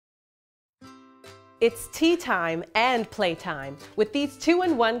It's tea time and playtime with these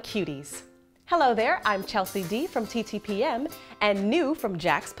 2-in-1 cuties. Hello there, I'm Chelsea D from TTPM, and new from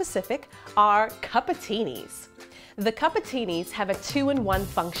Jakks Pacific are Cuppatinis. The Cuppatinis have a 2-in-1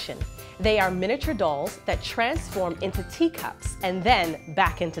 function. They are miniature dolls that transform into teacups and then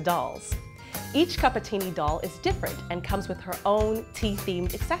back into dolls. Each Cuppatini doll is different and comes with her own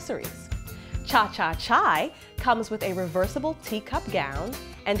tea-themed accessories. Cha-Cha-Chai comes with a reversible teacup gown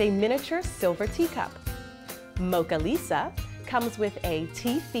and a miniature silver teacup. Mocha Lisa comes with a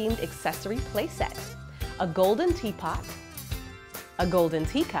tea-themed accessory playset, a golden teapot, a golden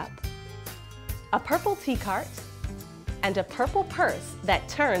teacup, a purple tea cart, and a purple purse that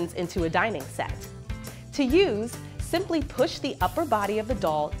turns into a dining set. To use, simply push the upper body of the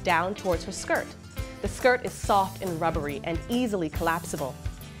doll down towards her skirt. The skirt is soft and rubbery and easily collapsible.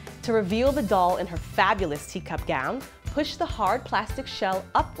 To reveal the doll in her fabulous teacup gown, push the hard plastic shell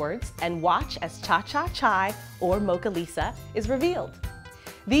upwards and watch as Cha-Cha-Chai or Mocha Lisa is revealed.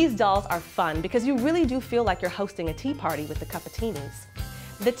 These dolls are fun because you really do feel like you're hosting a tea party with the Cuppatinis.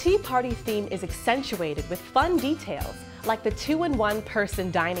 The tea party theme is accentuated with fun details like the 2-in-1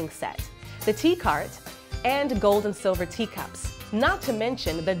 person dining set, the tea cart, and gold and silver teacups, not to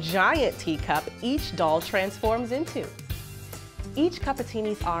mention the giant teacup each doll transforms into. Each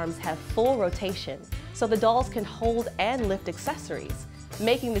Cuppatini's arms have full rotation, so the dolls can hold and lift accessories,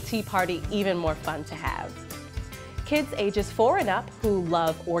 making the tea party even more fun to have. Kids ages 4 and up who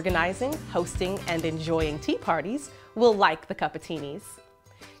love organizing, hosting, and enjoying tea parties will like the Cuppatinis.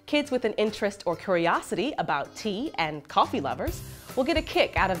 Kids with an interest or curiosity about tea and coffee lovers will get a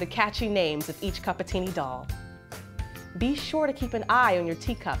kick out of the catchy names of each Cuppatini doll. Be sure to keep an eye on your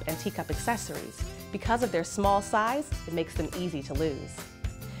teacup and teacup accessories. Because of their small size, it makes them easy to lose.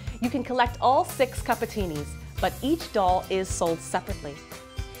 You can collect all 6 Cuppatinis, but each doll is sold separately.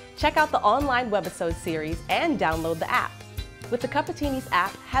 Check out the online webisode series and download the app. With the Cuppatinis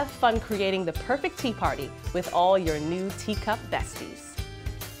app, have fun creating the perfect tea party with all your new teacup besties.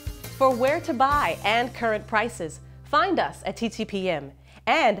 For where to buy and current prices, find us at TTPM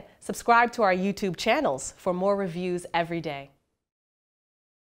and subscribe to our YouTube channels for more reviews every day.